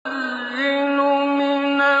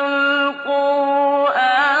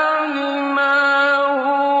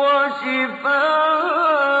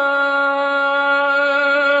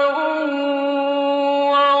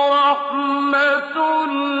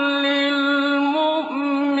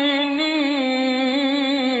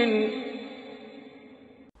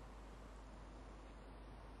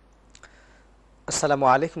Assalamu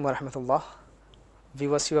alaikum wa rahmatullah.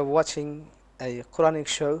 Viewers, you are watching a Quranic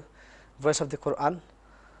show, Voice of the Quran.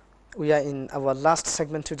 We are in our last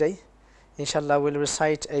segment today. Inshallah, we'll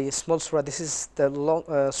recite a small surah. This is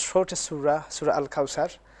the shortest surah, Surah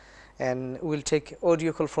Al-Kawthar. And we'll take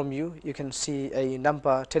audio call from you. You can see a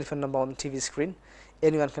telephone number on TV screen.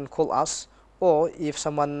 Anyone can call us. Or if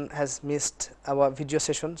someone has missed our video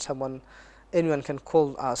session, anyone can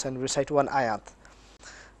call us and recite one ayat.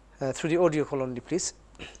 Through the audio call only, please.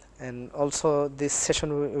 And also this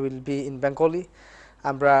session will be in Bengali.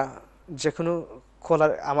 আমরা যে কোনো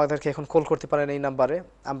কলার আমাদেরকে এখন call করতে পারেন এই নম্বরে।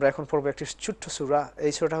 আমরা এখন পড়ব একটি ছোট্ট সূরা।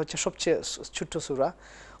 এই সূরাটা হচ্ছে সবচেয়ে ছোট্ট সূরা।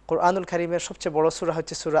 কোরআনুল কারীমের সবচেয়ে বড় সূরা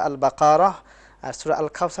হচ্ছে সূরা আল বাকারাহ, আর সূরা আল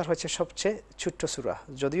কাউসার হচ্ছে সবচেয়ে ছোট্ট সূরা।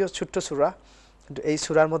 যদিও ছোট্ট সূরা, কিন্তু এই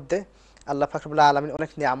সূরার মধ্যে আল্লাহ পাক রব্বুল আলামিন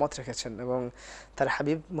অনেক নিয়ামত রেখেছেন এবং তার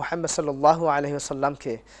হাবিব মুহাম্মদ সাল্লাল্লাহু আলাইহি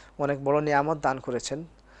ওয়াসাল্লামকে অনেক বড় নিয়ামত দান করেছেন।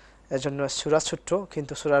 এজন্য সূরা ছোট্ট,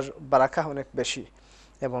 কিন্তু সূরার বারাকা অনেক বেশি।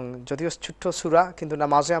 এবং যদিও ছোট্ট সূরা, কিন্তু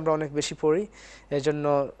নামাজে আমরা অনেক বেশি পড়ি। এজন্য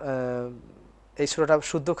এই সূরাটা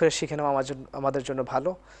শুদ্ধ করে শিখে নেওয়া আমাদের জন্য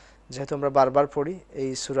ভালো, যেহেতু আমরা বারবার পড়ি। এই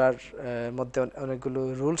সূরার মধ্যে অনেকগুলো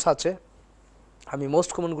রুলস আছে। আমি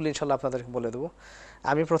মোস্ট কমনগুলো ইনশাল্লাহ আপনাদেরকে বলে দেবো।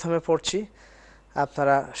 আমি প্রথমে পড়ছি,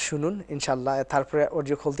 আপনারা শুনুন ইনশাল্লাহ। তারপরে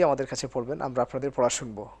অডিও কল দিয়ে আমাদের কাছে পড়বেন, আমরা আপনাদের পড়া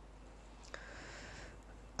শুনবো।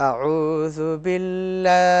 أعوذ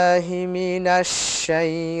بالله من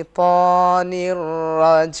الشيطان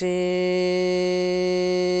الرجيم.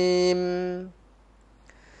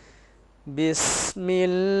 بسم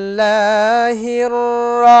الله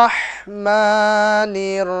الرحمن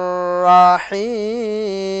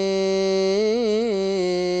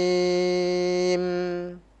الرحيم.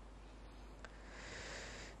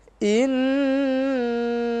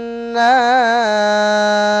 إِنَّا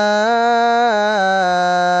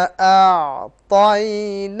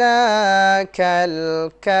أعطيناك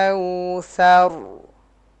الكوثر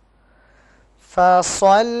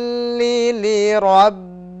فصل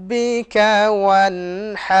لربك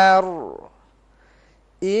وانحر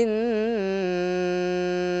إن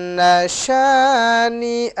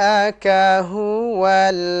شانئك هو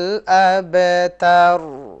الأبتر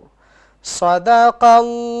صدق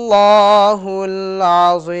الله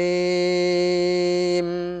العظيم.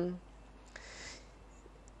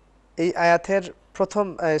 এই আয়াতের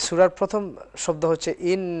সূরার প্রথম শব্দ হচ্ছে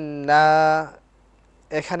ইন্না।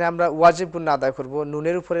 এখানে আমরা ওয়াজিব গুন্না আদায় করব।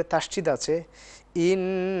 নুনের উপরে তাসদীদ আছে,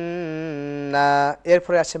 ইন্না।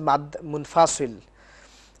 এরপরে আছে মাদ মুনফাসিল।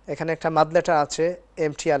 এখানে একটা মাদ লেটার আছে,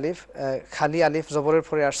 এমটি আলিফ, খালি আলিফ জবরের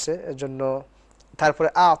পরে আসছে, এজন্য। তারপরে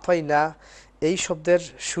আতাইনা, এই শব্দের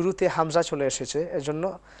শুরুতে হামজা চলে এসেছে, এজন্য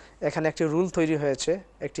এখানে একটি রুল তৈরি হয়েছে,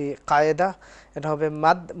 একটি কায়েদা। এটা হবে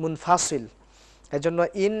মাদ মুনফাসিল। এজন্য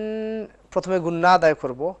ইন প্রথমে গুন্না আদায়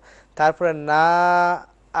করব, তারপরে না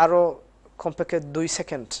আরও কমপক্ষে 2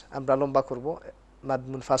 সেকেন্ড আমরা লম্বা করব, মাদ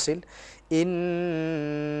মুনফাসিল। ইন্না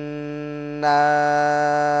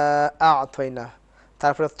আ'তাইনা,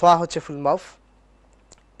 তারপরে তোয়া হচ্ছে ফুল মাউফ।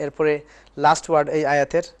 এরপরে লাস্ট ওয়ার্ড এই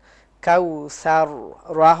আয়াতের কাউসার,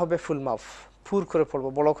 রা হবে ফুল মাউফ, ফুর করে পড়ব,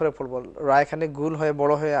 বড় করে পড়ব। রা এখানে গুল হয়ে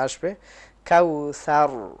বড় হয়ে আসবে,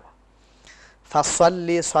 কাউসার।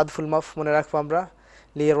 ফাসল্লি, সাদ ফুল মাফ মনে রাখবো আমরা।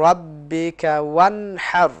 লি রাব্বিকা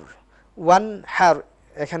ওয়ানহার, ওয়ানহার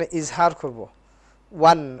এখানে ইজহার করব।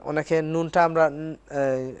 ওয়ান, অনেকে নুনটা আমরা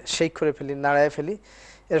শেক করে ফেলি, নাড়ায় ফেলি,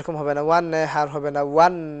 এরকম হবে না, ওয়ান হার হবে না,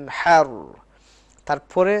 ওয়ানহার।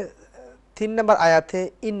 তারপরে 3 নম্বর আয়াতে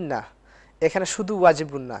ইন্না, এখানে শুধু ওয়াজিব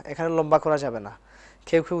গুন্না, এখানে লম্বা করা যাবে না।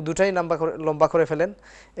 কেউ কেউ দুটাই লম্বা করে ফেলেন,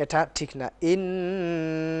 এটা ঠিক না।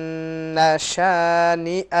 ইন্না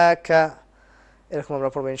শানিআকা, এরকম আমরা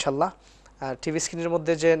পড়বো ইনশাল্লাহ। আর টিভি স্ক্রিনের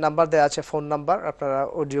মধ্যে যে নাম্বার দেওয়া আছে, ফোন নাম্বার, আপনারা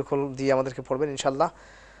অডিও কল দিয়ে আমাদেরকে পড়বেন ইনশাল্লাহ।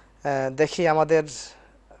 দেখি আমাদের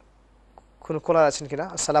কোন কলার আছেন কিনা।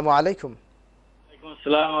 আসসালামু আলাইকুম। ওয়ালাইকুম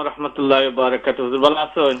আসসালাম ওয়া রাহমাতুল্লাহি ওয়া বারাকাতুহু। হুজুর ভালো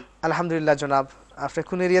আছেন? আলহামদুলিল্লাহ জনাব। আপনি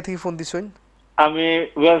কোন এরিয়া থেকে ফোন দিছেন? আমি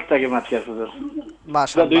ওয়েলস থেকে মাছি আছি হুজুর।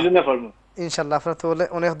 মাশাআল্লাহ, দুইজনে পড়ব ইনশাআল্লাহ। আপনারা তো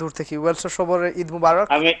অনেক দূর থেকে। ওয়েলস সবরের ঈদ মুবারক।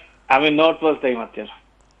 আমি নর্থ ওয়েলস থেকে মাছি।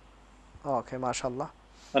 ওকে, মাশাআল্লাহ।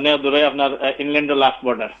 মানে দূরে আপনার ইংল্যান্ডের লাস্ট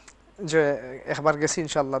বর্ডার। যে একবার গেছি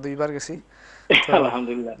ইনশাআল্লাহ, 2 বার গেছি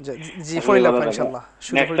আলহামদুলিল্লাহ। জি পড়লাম ইনশাআল্লাহ।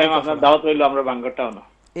 নেক্সট টাইম আপনার দাওয়াত হইলো আমরা বাঙ্গারটাও না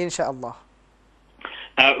ইনশাআল্লাহ।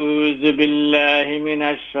 আউযু বিল্লাহি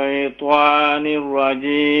মিনাশ শাইতানির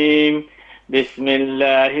রাজীম।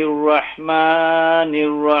 বিসমিল্লাহির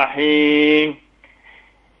রহমানির রহিম।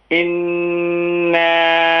 ইন্না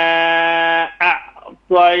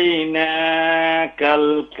আ'তাইনাকাল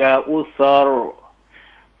কাউসার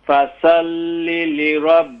ফাসাল্লি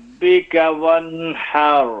লিরাব্বিকা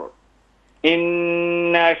ওয়ানহার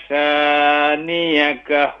ইন্না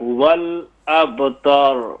শানিয়াকা হুয়াল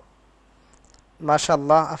আবতার।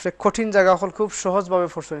 মাশাআল্লাহ, আপনি কঠিন জায়গা হল খুব সহজভাবে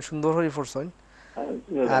পড়ছেন, সুন্দর করে পড়ছেন।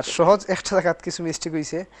 আর সহজ একটা জায়গাত কিছু মিস্টেক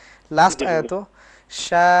হইছে। লাস্ট আয়াত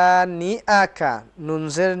শানিআকা,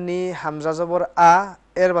 নুনজের নি, হামজা জবর আ,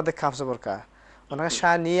 এর বাদে কাফ জবর কা, মানে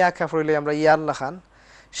শানিআকা পড়লে আমরা ইয়ার লাখান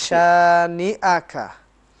শানিআকা।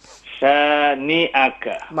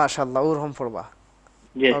 শানিআকা। মাশাআল্লাহ, ওরকম পড়বা।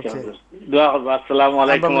 জি ওকে, স্যার, দোয়া করব। আসসালামু আমরা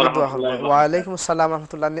আলাইকুম ওয়া মধ্যে দোয়া করবো। রাহমাতুল্লাহি ওয়া ওয়ালাইকুম বারাকাতুহু। আসসালাম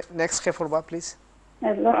রহমতুল্লাহ। নেক্সট কে পড়বা প্লিজ।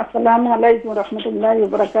 হ্যালো, আসসালামু আলাইকুম ওয়া রাহমাতুল্লাহি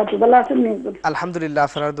ওয়া বারাকাতুহু। ভালো আছেন নি? আলহামদুলিল্লাহ,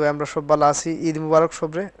 আপনার দোয়া আমরা সব ভালো আছি। ঈদ মুবারক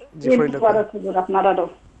সবরে। জি ঈদ ফরিল কা। মুবারক হুজুর আপনারও।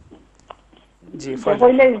 জি যে ফরিল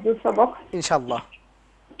হইলে কা হুজুর সবক। ইনশাআল্লাহ।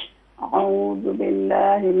 আউযু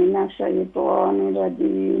বিল্লাহি মিনাশ শাইতানির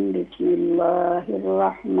রাজীম। বিসমিল্লাহির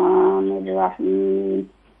রাহমানির রাহিম।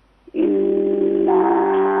 ইন্না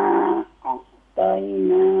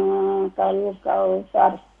আ'তাইনাকাল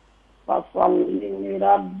কাউসার ফাসাল্লি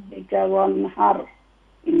লিরাব্বিকা ওয়ানহার।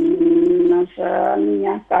 ইন্না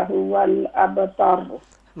শানিয়াকা হুয়াল আবতার।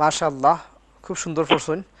 মাশাআল্লাহ, খুব সুন্দর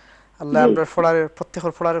পড়ছেন। আল্লাহ জি, আমরা ফড়ারের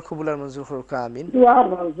প্রত্যেকের ফড়ারের কবুলার মঞ্জুর করুক, আমিন দোয়া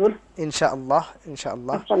হুজুর। ইনশাআল্লাহ।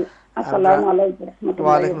 ইনশাআল্লাহ আমরা আসসালামু আলাইকুম ওয়া রাহমাতুল্লাহি ওয়া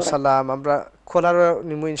ওয়ালাইকুম বারাকাতুহু। সালাম, আমরা খোলার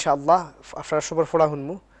নিমু ইনশাআল্লাহ। আপনারা সবার ফড়া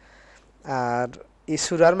শুনমু। আর এই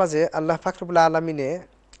সূরার মাঝে আল্লাহ পাক রব্বুল আলামিনে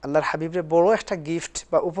আল্লাহর হাবিবরে বড় একটা গিফট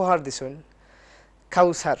বা উপহার দিছেন,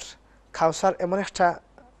 কাউসার। কাউসার এমন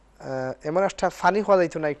একটা ফানি খাওয়া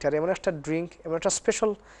যাইতো না, একটা এমন একটা ড্রিঙ্ক, এমন একটা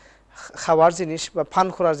স্পেশাল খাওয়ার জিনিস বা পান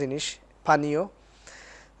করার জিনিস, পানীয়,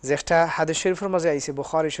 যে একটা হাদিস শরীফের মাঝে আইছে,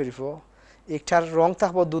 বুখারী শরীফও। একটার রং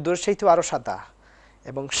থাকবো দুধের চাইতেও আরও সাদা,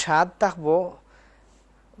 এবং স্বাদ থাকবো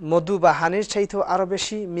মধু বা হানির চাইতেও আরও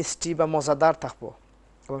বেশি মিষ্টি বা মজাদার থাকবো,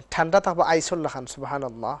 এবং ঠান্ডা থাকবো আইসুল্লাহ খান।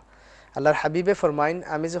 সুবহানাল্লাহ। আল্লাহর হাবিবে ফরমাইন,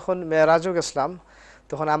 আমি যখন মেরাজও গেছিলাম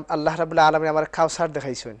তখন আল্লাহ রাবুল্লাহ আলমী আমার কাউসার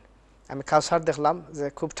দেখাইছেন। আমি কাউসার দেখলাম যে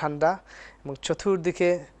খুব ঠান্ডা, এবং চতুর্দিকে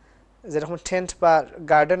যেরকম টেন্ট বা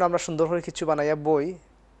গার্ডেন আমরা সুন্দর করে কিছু বানাইয়া বই,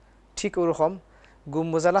 ঠিক ওরকম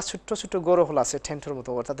গুম্বুজালা ছোট্ট ছোট্ট গরু হল আছে টেন্টের মতো,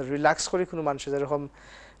 তাদের রিল্যাক্স করে কোনো মানুষ যেরকম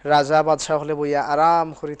রাজা বাদশাহ হলে বইয়া আরাম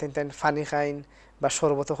করে তেন ফানি খাইন বা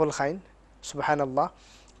শরবত হল খাইন। সুবহানাল্লাহ।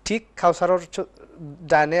 ঠিক কাউসারের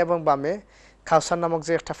ডানে এবং বামে কাউসার নামক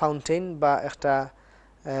যে একটা ফাউন্টেন বা একটা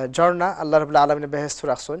ঝর্ণা আল্লাহ রাব্বুল আলামিনের বেহেশত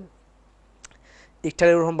রাখছেন, একটার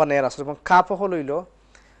এরকম বানাইয়া রাখছেন। এবং কাপও হল হইল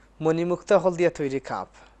মণিমুক্তা হল দিয়ে তৈরি কাপ,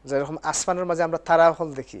 যেরকম আসমানের মাঝে আমরা তারা হল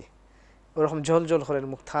দেখি, ওরকম ঝোল ঝোল হলেন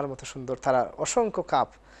মুক্তার মতো সুন্দর তারা, অসংখ্য কাপ।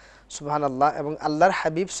 সুবহানাল্লাহ। এবং আল্লাহর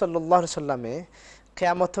হাবিব সাল্লাল্লাহু আলাইহি সাল্লামে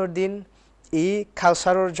কিয়ামতের দিন এই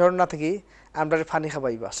কাউসারের ঝর্ণা থেকে আমরা পানি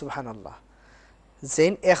খাবাইবা। সুবহানাল্লাহ।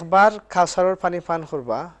 যেন একবার কাউসারের পানি পান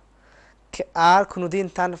করবা আর কোনোদিন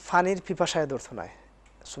তান পানির পিপাসায় ধরত নাই।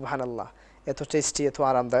 সুবহানাল্লাহ। এত টেস্টি, এত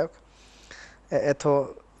আরামদায়ক, এত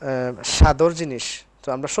স্বাদর জিনিস। তো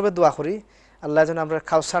আমরা সবে দোয়া করি আল্লাহ যেন আমরা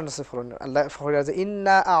কাউসার নসিব করুন। আল্লাহ ফরিয়া যে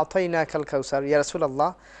ইন্না আ'তাইনাকাল কাউসার, ইয়া রাসূলুল্লাহ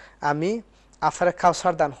আমি আপনারে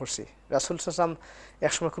কাউসার দান করছি। রাসূল সাল্লাল্লাহু আলাইহি ওয়াসাল্লাম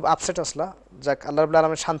একসময় খুব আপসেট আসলা, যাক আল্লাহ রাব্বুল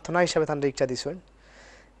আলামিন সান্ত্বনা হিসাবে তান ইচ্ছা দিছেন।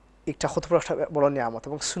 একটা খুতবা একটা বড় নিয়ামত,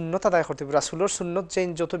 এবং সুন্নত আদায় করতে হবে। রাসূলের সুন্নত যেন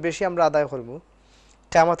যত বেশি আমরা আদায় করব,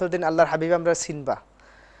 কিয়ামতের দিন আল্লাহর হাবিব আমরা চিনবা।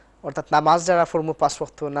 অর্থাৎ নামাজ যারা পড়মু 5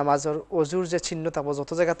 ওয়াক্ত নামাজের অজুর যে চিহ্ন থাকবো, যত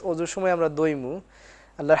জায়গাত অজুর সময় আমরা দইমু,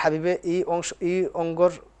 আল্লাহর হাবিবে এই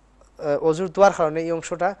অঙ্গর অজুর দোয়ার কারণে এই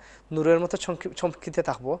অংশটা নূরের মতো চমকিতে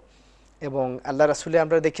থাকবো। এবং আল্লাহ রাসূলে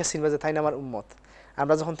আমরা দেখিয়া চিনবা যে তাই না আমার উম্মত।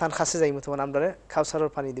 আমরা যখন তান কাছে যাইমু তখন আমরা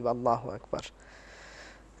কাউসারের পানি দিবা। আল্লাহু আকবার।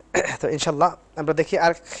 তো ইনশাআল্লাহ আমরা দেখি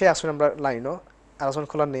আর খেয়ে আসুন আমরা লাইনও আলোচনা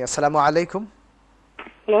খোলার নেই। আসসালামু আলাইকুম।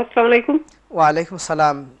 হ্যালো, আসসালামু আলাইকুম। ওয়ালাইকুম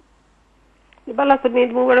সালাম। ভালো আছেন?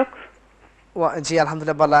 ঈদ মুবারক। জি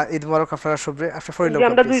আলহামদুলিল্লাহ ভালো। ঈদ মুবারক আপনারা সবরে। আপনি ফরিল জি,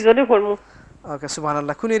 আমরা প্লিজ। দুইজনে পড়মু। ওকে,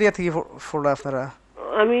 সুবহানাল্লাহ। কোন এরিয়া থেকে পড়লো আপনারা?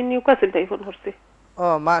 আমি নিউকাসল থেকে ফোন করছি। ও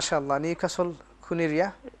মাশাআল্লাহ, নিউকাসল কোন এরিয়া?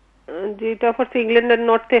 জি, এটা পড়ছি ইংল্যান্ডের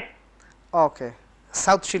নর্থে। ওকে,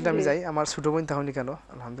 সাউথ শিল্ড আমি জি। যাই, আমার ছোট বোন তাহলে কেন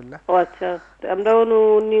আলহামদুলিল্লাহ। ও আচ্ছা, আমরা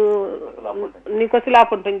নিউকাসল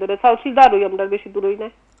আপন টাইম ধরে সাউথ শিল্ড দারুই, আমরা বেশি দূরই না।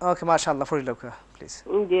 ওকে মাশাআল্লাহ, ফরিল প্লিজ।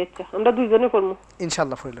 জি আচ্ছা, আমরা দুইজনে পড়মু।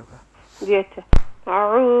 ইনশাআল্লাহ ফরিল। জি আচ্ছা।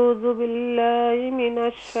 আউযু বিল্লাহি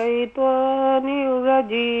মিনাশ শাইতানির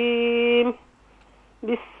রাজীম।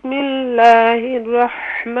 বিসমিল্লাহির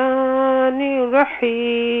রহমানির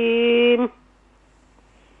রহিম।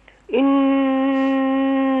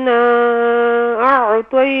 إنا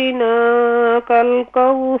أعطيناك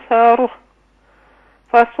الكوثر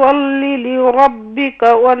فصل لربك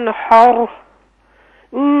وانحر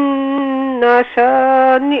إن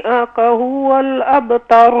شانئك هو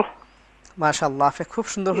الأبتر। মাশাআল্লাহ, আপনি খুব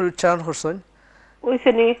সুন্দর করে উচ্চারণ করছেন।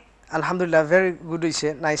 ওইখানে আলহামদুলিল্লাহ ভেরি গুড হইছে,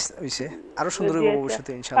 নাইস হইছে, আরো সুন্দর জি হইব আচ্ছা,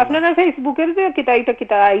 ভবিষ্যতে ইনশাআল্লাহ। আপনারা ফেসবুকের যে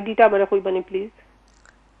কিতা আইডিটা আমারে কইবানি প্লিজ।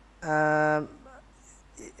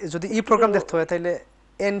 যদি ই প্রোগ্রাম দেখতে হয় তাহলে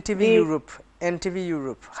এনটিভি জি ইউরোপ, এনটিভি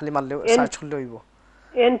ইউরোপ খালি মারলেও এন সার্চ করলে হইব।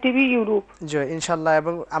 NTV Europe. জি ইনশাআল্লাহ,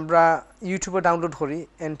 এবং আমরা ইউটিউবে ডাউনলোড করি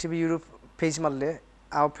এনটিভি ইউরোপ পেজ মারলে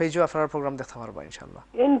আর পেজও আপনারা প্রোগ্রাম দেখতে পারবা ইনশাআল্লাহ।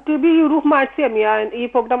 এনটিভি ইউরোপ মারছি আমি, আর এই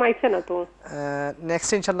প্রোগ্রাম আইছে না তো।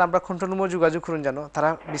 নেক্সট ইনশাআল্লাহ আমরা কন্টিনিউ যোগাযোগ করুন জানো, তারা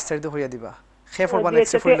বিস্তারিত হইয়া দিবা। খে পড়বা জি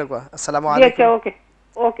নেক্সট আচ্ছা পড়লে গো। আসসালামু জি আচ্ছা, আলাইকুম। ওকে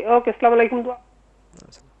ওকে ওকে, আসসালামু আলাইকুম।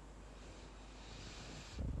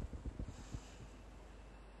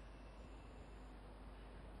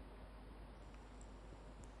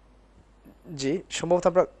 জি সম্ভবত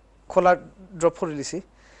আমরা খোলা ড্রপ করে দিছি।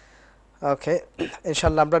 ওকে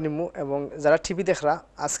ইনশাআল্লাহ আমরা নিমু। এবং যারা টিভি দেখরা,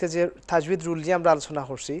 আজকে যে তাজউইদ রুল নিয়ে আমরা আলোচনা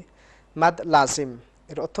করছি, মাদ লাজিম,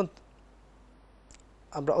 এটা অত্যন্ত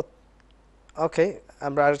আমরা ওকে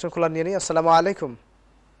আমরা আরেকজন খোলা নিয়ে নিই। আসসালামু আলাইকুম।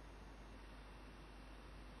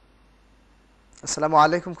 আসসালামু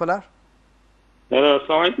আলাইকুম কলার। হ্যালো,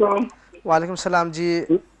 আসসালামু আলাইকুম। ওয়ালাইকুম সালাম। জি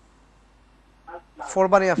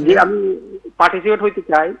ফোরবানি আপনি? জি আমি পার্টিসিপেট হইতে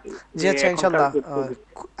চাই। জি আচ্ছা ইনশাআল্লাহ।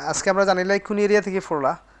 আজকে আমরা জানিলাই কোন এরিয়া থেকে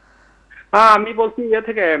ফোরলা? হ্যাঁ আমি বলছি ইয়ে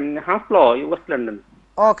থেকে, হাসলো, ওয়েস্ট লন্ডন।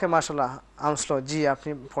 ওকে মাশাআল্লাহ আমসলো। জি আপনি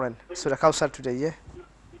পড়েন সূরা কাউসার টুডে।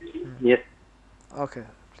 ইয়েস। Okay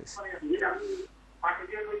please.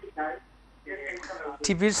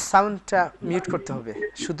 টিভির সাউন্ডটা মিউট করতে হবে,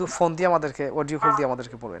 শুধু ফোন দিয়ে আমাদেরকে, অডিও কল দিয়ে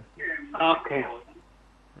আমাদেরকে পড়বেন। ওকে।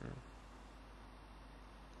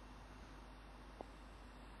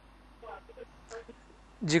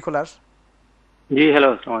 জি কলার। জি হ্যালো,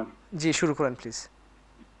 আসসালামু আলাইকুম। জি শুরু করেন প্লিজ।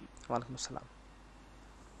 ওয়ালাইকুম আসসালাম।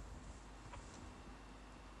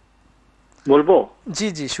 বলবো? জি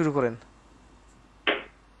জি শুরু করেন।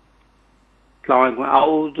 আসসালামু আলাইকুম।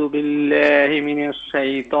 আউযু বিল্লাহি মিনাশ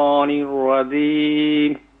শাইতানির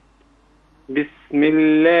রাজীম।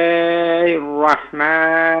 বিসমিল্লাহির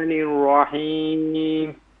রহমানির রহিম।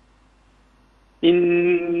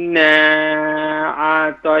 ইন্না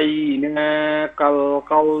আতাইনাকাল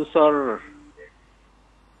কাউসার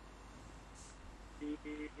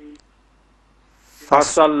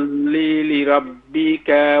ফাসাল্লি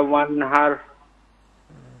লিরাব্বিকা ওয়ানহার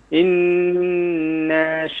ইন্না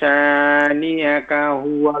শানিয়াকা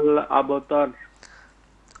হুয়াল আবতার।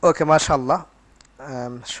 ওকে মাশাআল্লাহ,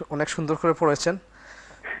 অনেক সুন্দর করে পড়েছেন।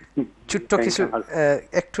 ছোট্ট কিছু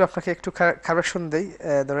একটু আপনাকে একটু কারেকশন দেই।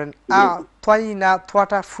 ধরেন আ তয় না,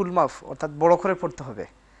 তোয়াটা ফুল মাফ, অর্থাৎ বড় করে পড়তে হবে।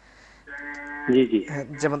 জি জি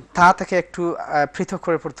যেমন তা থেকে একটু পৃথক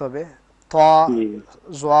করে পড়তে হবে। ত, জি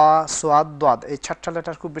জোয়া, সোয়াদ, দোয়াদ, এই চারটা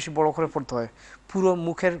লেটার খুব বেশি বড় করে পড়তে হয়, পুরো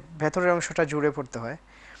মুখের ভেতরের অংশটা জুড়ে পড়তে হয়।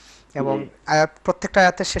 এবং প্রত্যেকটা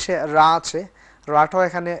আয়াতের শেষে রা আছে, রাটাও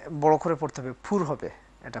এখানে বড় করে পড়তে হবে, ফুর হবে,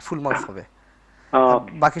 এটা ফুল মাউথ হবে।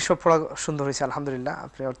 বাকি সব পড়া সুন্দর হয়েছে আলহামদুলিল্লাহ,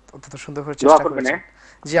 আপনি অত্যন্ত সুন্দর করে চেষ্টা করেছেন।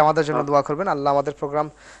 জি আমাদের জন্য দোয়া করবেন, আল্লাহ আমাদের প্রোগ্রাম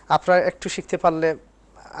আপনারা একটু শিখতে পারলে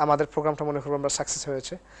আমাদের প্রোগ্রামটা মনে করবো আমরা সাকসেস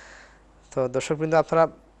হয়েছে। তো দর্শকবৃন্দ আপনারা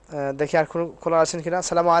দেখি আর কোনো খোলা আছেন কিনা।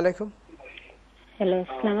 আসসালামু আলাইকুম। হ্যালো,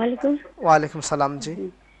 আসসালামু আলাইকুম। ওয়ালাইকুম সালাম। জি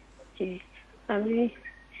জি আমি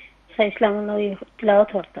চাইছিলাম ওই তিলাওয়াত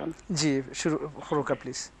করতাম। জি শুরু করুকা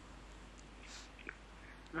প্লিজ।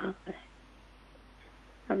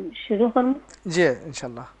 আমি শুরু করব। জি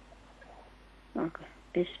ইনশাআল্লাহ। ওকে।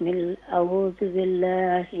 বিসমিল আউযু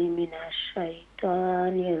বিল্লাহি মিনাশ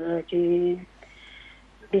শাইতানির রাজিম।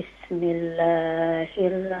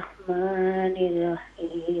 বিসমিল্লাহির রহমানির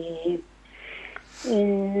রহিম।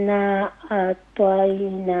 ইন্না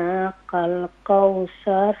আতাইনাকাল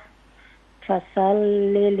কাউসার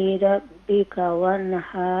ফাসাল্লি লিরাব্বিকা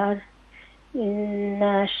ওয়ানহার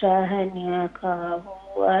ইন্না শানিয়াকা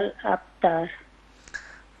হুয়াল আবতার।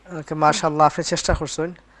 ওকে মাশাআল্লাহ, আপনি চেষ্টা করছেন।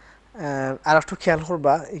 আর একটু খেয়াল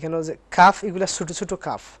করবা এখানে যে কাফ, এগুলা ছোট ছোট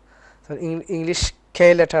কাফ। ইংলিশ কে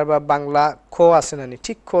লেটার বা বাংলা ক আছে না,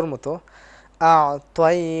 ঠিক কোর মতো।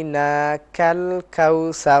 আতাইনাকাল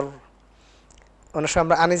কাউসার, অনেক সময়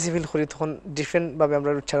আমরা আনইজি ফিল করি, তখন ডিফারেন্ট ভাবে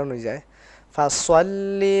আমরা উচ্চারণ হয়ে যায়।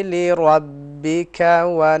 ফাসাল্লি লিরাব্বিকা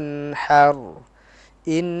ওয়ানহার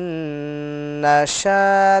ইন্না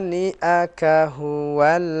শানিআকা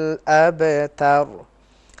হুয়াল আবতার।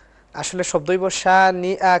 আসলে শব্দই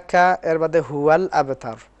শানিআকা, এর বাদে হুয়াল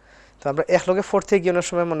আবতার। তো আমরা একলগে পড়তে গিয়ে অনেক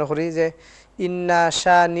সময় মনে করি যে ইন্না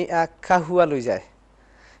শানিআকা হুয়া লই যায়,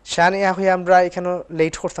 শানিআ হয়ে আমরা এখানে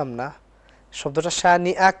লেট করতাম না, শব্দটা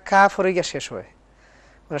শানিআকা পরে গিয়ে শেষ হয়।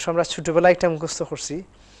 মানে আমরা ছোটবেলায় একটা মুখস্থ করছি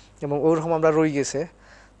এবং ওরকম আমরা রয়ে গেছে।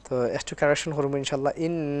 তো একটু কারেকশন করবো ইনশাআল্লাহ।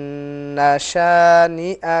 ইন্না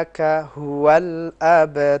শানিআকা হুয়াল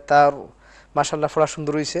আবতার। মাশাআল্লাহ পড়া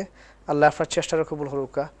সুন্দর হয়েছে, আল্লাহ আপনার চেষ্টার কবুল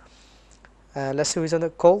করুক। Let's see who's on the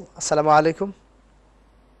call. Assalamu alaikum.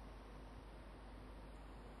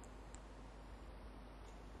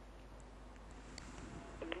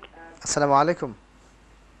 Assalamu alaikum.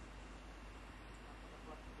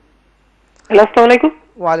 Hello, আসসালামু আলাইকুম।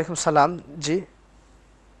 Wa alaikum salam. জি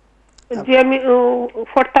জি আমি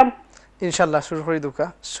পড়তাম। ইনশাআল্লাহ শুরু করি দুকা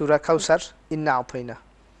সূরা কাউসার ইন্না আতাইনা।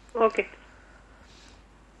 ওকে।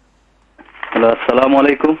 হ্যালো, আসসালামু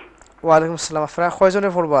আলাইকুম। ওয়া আলাইকুম আসসালাম। আপনারা কয়জনে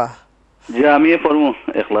পড়বা? জি আমি পড়বো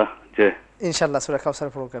একলা। জি ইনশাআল্লাহ সূরা কাউসার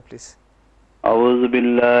পড়ুকা প্লিজ। আউযু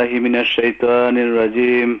বিল্লাহি মিনাশ শাইতানির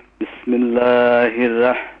রাজিম। বিসমিল্লাহির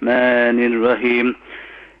রাহমানির রহিম।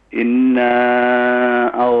 ইন্না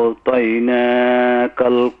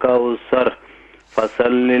আতাইনাকাল কাউসার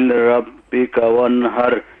ফাসাল্লি লিরাব্বিকা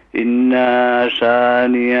ওয়ানহার ইন্না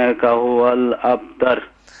শানিয়াকা হুয়াল আবতার।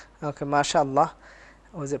 ওকে মাশাআল্লাহ।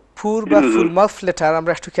 ওই যে ফুর বা ফুল মাফ লেটার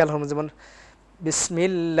আমরা একটু খেয়াল করব, যেমন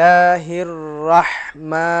বিসমিল্লাহির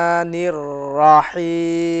রাহমানির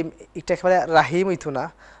রাহিম, এটা একেবারে রাহিম হইতো না,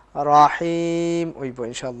 রাহিম হইব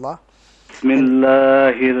ইনশাআল্লাহ।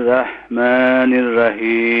 বিসমিল্লাহির রাহমানির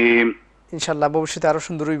রহিম। ইনশাআল্লাহ ভবিষ্যতে আরো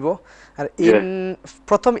সুন্দর হইব। আর ইন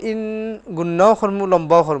প্রথম ইন গুন্নাও করমু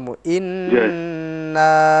লম্বাও করমু ইন না,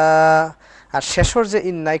 আর শেষর যে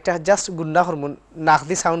ইন না এটা জাস্ট গুন্না করমু নাক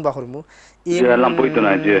দি সাউন্ড বা করমু ইন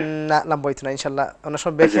না লম্বাইতো না ইনশাআল্লাহ। অনেক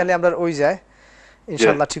সময় বেখিয়ালে আমরা ওই যায়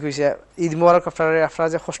ইনশাআল্লাহ ঠিক হইছে। ঈদ মোবারক আপনারা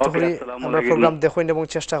যে কষ্ট করি আমরা প্রোগ্রাম দেখুন এবং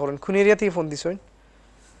চেষ্টা করেন। কোন এরিয়া থেকে ফোন দিছেন?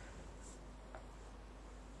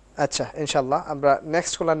 আচ্ছা ইনশাআল্লাহ আমরা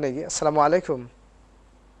নেক্সট কলার নেই। আসসালামু আলাইকুম।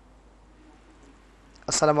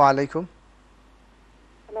 আসসালামু আলাইকুম।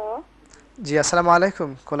 হ্যালো, জি আসসালামু আলাইকুম।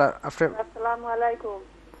 কলার আপনি? আসসালামু আলাইকুম।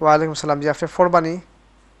 ওয়া আলাইকুম সালাম। জি আপনি ফরবানি?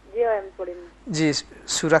 জি আমি পড়িম। জি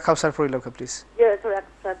সূরা কাউসার পড়িল please. G Surah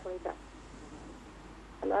Kawsar পড়িতা।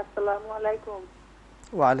 Hello, আসসালামু আলাইকুম।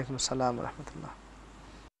 ওয়া আলাইকুম আসসালাম ওয়া রাহমাতুল্লাহ।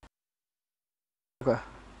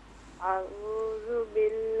 আউযু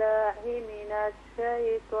বিল্লাহি মিনাশ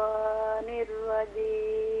শাইতানির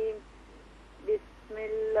রাজিম।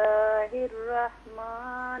 বিসমিল্লাহির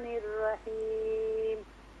রাহমানির রহিম।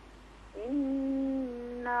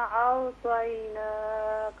 ইন্না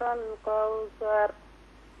আতাইনাকাল কাউসার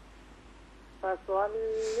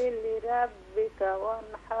ফাসাল্লি লিরাব্বিকা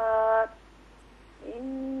ওয়ানহার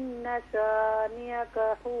ইন্না শানিয়াকা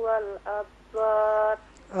হুয়াল আবতার।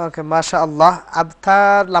 ওকে মাশাআল্লাহ।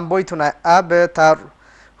 আবতার লম্বা হইতো না, আবতার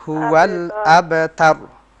হুয়াল আবতার।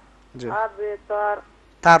 জি আবতার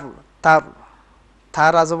তার তার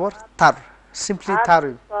তার আজবর তার, সিম্পলি তার।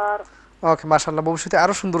 ওকে মাশাআল্লাহ ভবিষ্যতে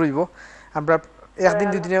আরো সুন্দর হইব। আমরা একদিন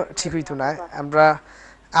দুই দিনে ঠিক হইতো না, আমরা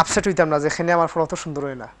আপসেট হইতাম না যেখানে আমার ফল অত সুন্দর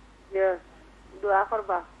হয় না। দোয়া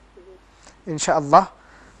করবা ইনশাআল্লাহ।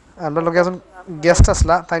 আমরা লগে একজন গেস্ট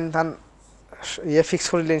আসলা তাই ইয়ে ফিক্স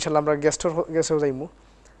করিলে ইনশাআল্লাহ আমরা গেস্টও যাইমু।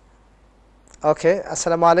 ওকে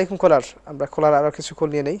আসসালামু আলাইকুম কলার। আমরা কলার আরো কিছু কল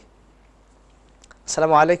নিয়ে নেই।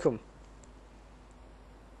 আসসালামু আলাইকুম।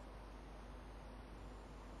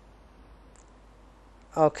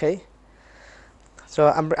 ওকে তো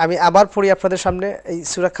আমি আবার পড়ি আপনাদের সামনে। এই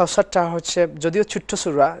সূরা কাউসারটা হচ্ছে যদিও ছোট্ট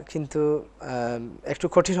সূরা কিন্তু একটু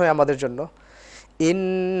কঠিন হয় আমাদের জন্য।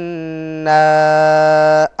 ইন্না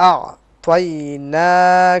আ'তাইনাকাল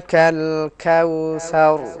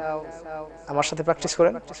কাউসার, আমার সাথে প্র্যাকটিস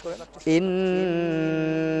করেন।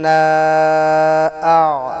 ইন্না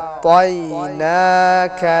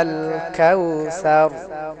আ'তাইনাকাল কাউসার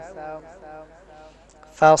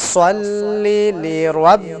ফাসাল্লি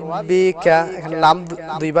লিরাব্বিকা, এখানে লাম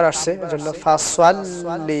দুইবার আসছে এজন্য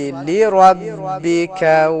ফাসাল্লি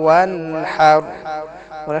লিরাব্বিকা ওয়ানহার।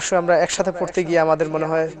 অনেক সময় আমরা একসাথে পড়তে গিয়ে আমাদের মনে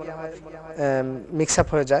হয় মিক্স আপ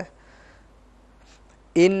হয়ে যায়।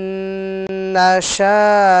 ইন্না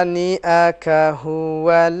শানিআকা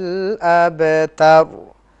হুয়াল আবতার।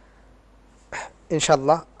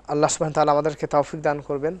 ইনশাআল্লাহ আল্লাহ সুবহানাহু ওয়া তাআলা আমাদেরকে তৌফিক দান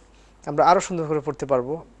করবেন, আমরা আরো সুন্দর করে পড়তে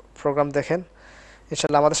পারবো। প্রোগ্রাম দেখেন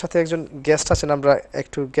ইনশাআল্লাহ। আমাদের সাথে একজন গেস্ট আছেন, আমরা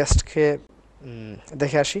একটু গেস্টকে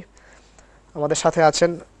দেখে আসি। আমাদের সাথে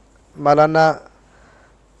আছেন মাওলানা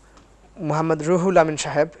মোহাম্মদ রুহুল আমিন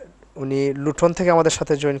সাহেব, উনি লুটন থেকে আমাদের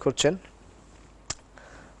সাথে জয়েন করছেন।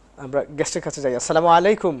 আমরা গেস্টের কাছে যাই। আসসালামু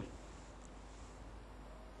আলাইকুম।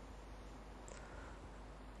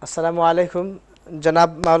 আসসালামু আলাইকুম জনাব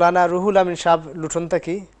মাওলানা রুহুল আমিন সাহেব লুটন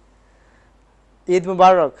থেকে। ঈদ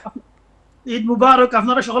মুবারক। ঈদ মুবারক।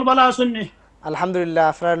 আপনারা সকল ভালো আছেন? আলহামদুলিল্লাহ।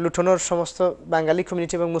 আপনার লুটনের সমস্ত বাঙালি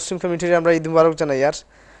কমিউনিটি এবং মুসলিম কমিউনিটির আমরা ঈদ মুবারক জানাই। আর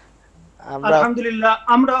আলহামদুলিল্লাহ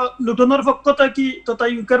আমরা লুটনের পক্ষ থেকে তথা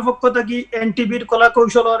ইউকের পক্ষ থেকে এনটিভির কলা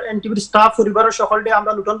কৌশলর এনটিভির স্টাফ পরিবারের সকলকে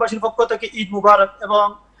আমরা লুটনবাসীর পক্ষ থেকে ঈদ মুবারক এবং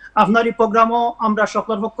আপনার এই প্রোগ্রামও আমরা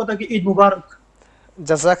সকলের পক্ষ থেকে ঈদ মুবারক।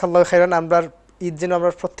 জাযাকাল্লাহু খাইরান। আমরা ঈদ যেন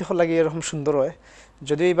আমরা প্রত্যেক লাগে এরকম সুন্দর হয়,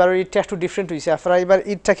 যদিও এবার ঈদটা একটু ডিফারেন্ট হয়েছে। আপনারা এবার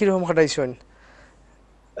ঈদটা কিরকম কাটাইছেন?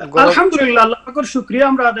 আলহামদুলিল্লাহ, আল্লাহ পাকের শুকরিয়া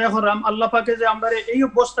আমরা আদায় করলাম। আল্লাহ পাকে যে আমরা এই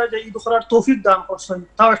অবস্থায় যে ঈদ করার তৌফিক দান করছেন,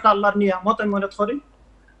 তাও একটা আল্লাহর নিয়ামত আমি মনে করি।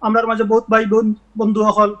 আমরার মাঝে বহুত ভাই বন্ধু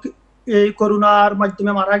সকল এই করোনার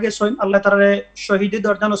মাধ্যমে মারা গেছেন, আল্লাহ তাআলা শহীদি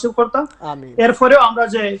দরজা নসিব করতাম। এরপরেও আমরা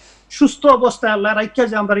যে সুস্থ অবস্থায় আল্লাহ রাখিয়া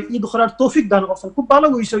যে আমরা ঈদ করার তৌফিক দান করছেন, খুব ভালো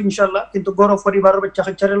হয়েছে ইনশাআল্লাহ। কিন্তু গরম পরিবারের বাচ্চা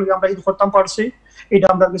কাচ্চারে লইয়া আমরা ঈদ করতাম পারছি, এটা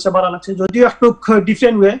আমরা কাছে ভালো লাগছে। যদিও একটু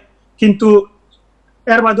ডিফারেন্ট ওয়ে, কিন্তু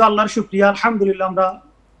এর মধ্যে আল্লাহর শুকরিয়া, আলহামদুলিল্লাহ। আমরা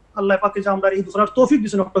আল্লাহ পাকে যে আমরা ঈদ করার তৌফিক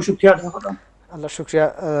দিয়েছেন, একটা শুকরিয়া আদায় করলাম। আল্লাহ শুকরিয়া।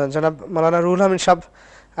 জনাব মাওলানা রুহুল আমিন সাহেব,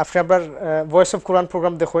 আপনি আপনার ভয়েস অফ কোরআন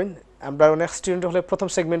প্রোগ্রাম দেখুন। আমরা অনেক স্টুডেন্ট হলে প্রথম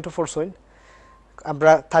সেগমেন্টও পড়ছইন।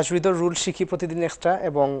 আমরা তাজউইদের রুল শিখি প্রতিদিন এক্সট্রা,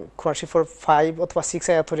 এবং কোরআন শরীফের 5 অথবা 6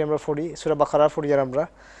 আয়াত ধরে আমরা পড়ি, সূরা বাকারা পড়ি। আর আমরা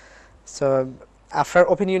সো আপনার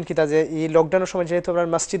ওপিনিয়ন কিতা যে এই লকডাউনের সময় যেহেতু আমরা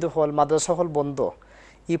মসজিদ হল মাদ্রাসা হল বন্ধ,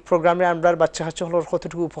 এই প্রোগ্রামে আমরা বাচ্চা কাচ্চা হল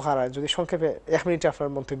কতটুকু উপকার হয়, যদি সংক্ষেপে 1 মিনিটে আপনার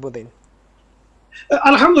মন্তব্য দেন।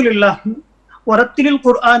 আলহামদুলিল্লাহ, ওয়ারাত্তিলিল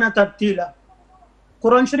কুরআনা তারতিলা,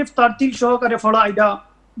 কোরআন শরীফ তারতিল সহকারে পড়া এটা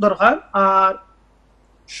দরকার। আর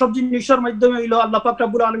সব জিনিসের মাধ্যমে হইলো আল্লাহ পাক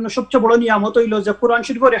রব্বুল আলামিনের সবচেয়ে বড় নিয়ামত হইলো যে কোরআন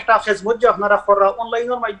শরীফের একটা খেদমত যে আপনারা করা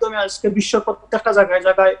অনলাইনের মাধ্যমে আজকে বিশ্বের প্রত্যেকটা জায়গায়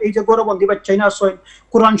জায়গায় এই যে গৌরবন্দী বাচ্চাই না আসেন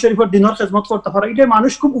কোরআন শরীফের দিনের খেদমত করতে পারে, এটা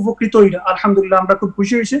মানুষ খুব উপকৃত হইল। আলহামদুলিল্লাহ, আমরা খুব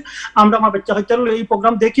খুশি হয়েছি। আমরা আমার বাচ্চা হইতে এই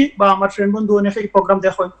প্রোগ্রাম দেখি বা আমার ফ্রেন্ড বন্ধু অনেকে এই প্রোগ্রাম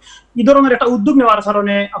দেখেন। এই ধরনের একটা উদ্যোগ নেওয়ার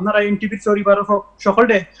কারণে আপনারা এনটিভির পরিবারের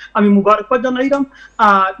সকলে আমি মুবারকবাদ জানাইলাম।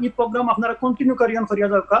 আর এই প্রোগ্রাম আপনারা কন্টিনিউ করিয়া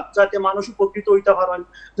দরকার, যাতে মানুষ উপকৃত হইতে পারেন,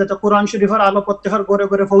 যাতে কোরআন শরীফের আলো প্রত্যেকের ঘরে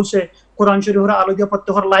ঘরে পৌঁছে, কোরআন শরীফের আলো দিয়ে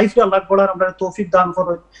প্রত্যেকের লাইফে আল্লাহ বলার আমরা তৌফিক দান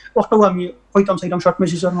করেন। ওটাও আমি হইতাম চাইলাম শর্ট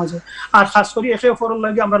মেসেজের মাঝে। আর খাস করে একে অপরের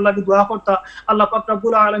লাগে আমরা লাগে দোয়া করতা আল্লাহ পাক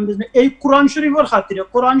রব্বুল আলামিন এই কোরআন শরীফের খাতিরে,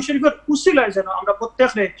 কোরআন শরীফের উসিলায় যেন আমরা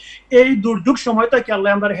প্রত্যেকরে এই দুর্যোগ সময়টাকে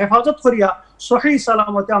আল্লাহ আমরা হেফাজত করিয়া সহিহ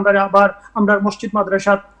সালামতে আমরা আবার আমরা মসজিদ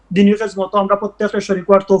মাদ্রাসা দিনের খেজমত আমরা প্রত্যেকের শরীক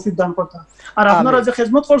হওয়ার তৌফিক দান করতাম। আর আপনারা যে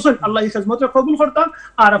খেজমত করছেন আল্লাহ এই খেজমতকে কবুল করতাম,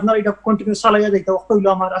 আর আপনারা এটা কন্টিনিউ চালাইয়া যাইতা। ওটা হইলো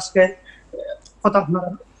আমার আজকে কথা। আপনারা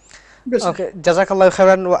ওকে, জাযাকাল্লাহু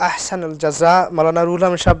খাইরান ওয়া আহসানুল জাযা। মাওলানা রুহুল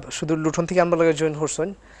আমিন সাহেব শুধু লুঠন থেকে আমরা লগে জয়েন করছেন।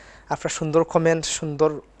 আপনার সুন্দর কমেন্ট, সুন্দর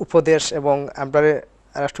উপদেশ এবং আমরা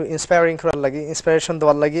একটু ইন্সপায়ারিং করার লাগি, ইন্সপিরেশন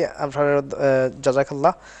দেওয়ার লাগি আপনার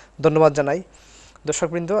জাযাকাল্লাহ ধন্যবাদ জানাই।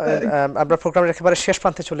 দর্শকবৃন্দ, আমরা প্রোগ্রামের একেবারে শেষ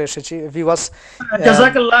প্রান্তে চলে এসেছি। ভিউয়ার্স,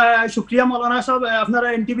 জাযাকাল্লাহ, শুকরিয়া মাওলানা সাহেব। আপনারা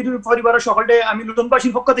এনটিভির পরিবারের সকলে আমি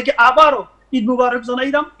লুটনবাসীর পক্ষ থেকে আবারও ঈদ মুবারক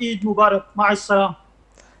জানাইলাম। ঈদ মুবারক, মাআসসালাম।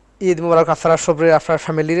 ঈদ মুবারক আপনার সবরে, আপনার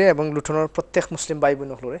ফ্যামিলিরে এবং লুটনের প্রত্যেক মুসলিম ভাই বোন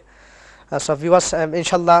হলরে। সো ভিউয়ার্স,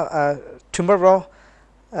 ইনশাআল্লাহ tomorrow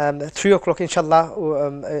 3 o'clock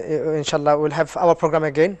inshallah we'll have our program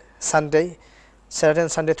again, Saturday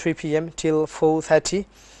and Sunday 3 p.m. till 4:30.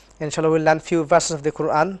 Inshallah we'll learn few verses of the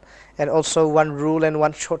Quran and also one rule and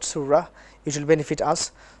one short surah. It will benefit us.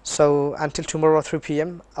 So until tomorrow 3 p.m.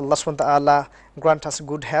 Allah subhanahu wa ta'ala grant us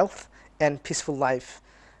good health and peaceful life.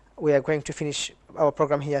 We are going to finish our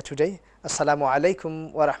program here today. Assalamu alaikum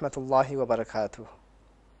wa rahmatullahi wa barakatuh.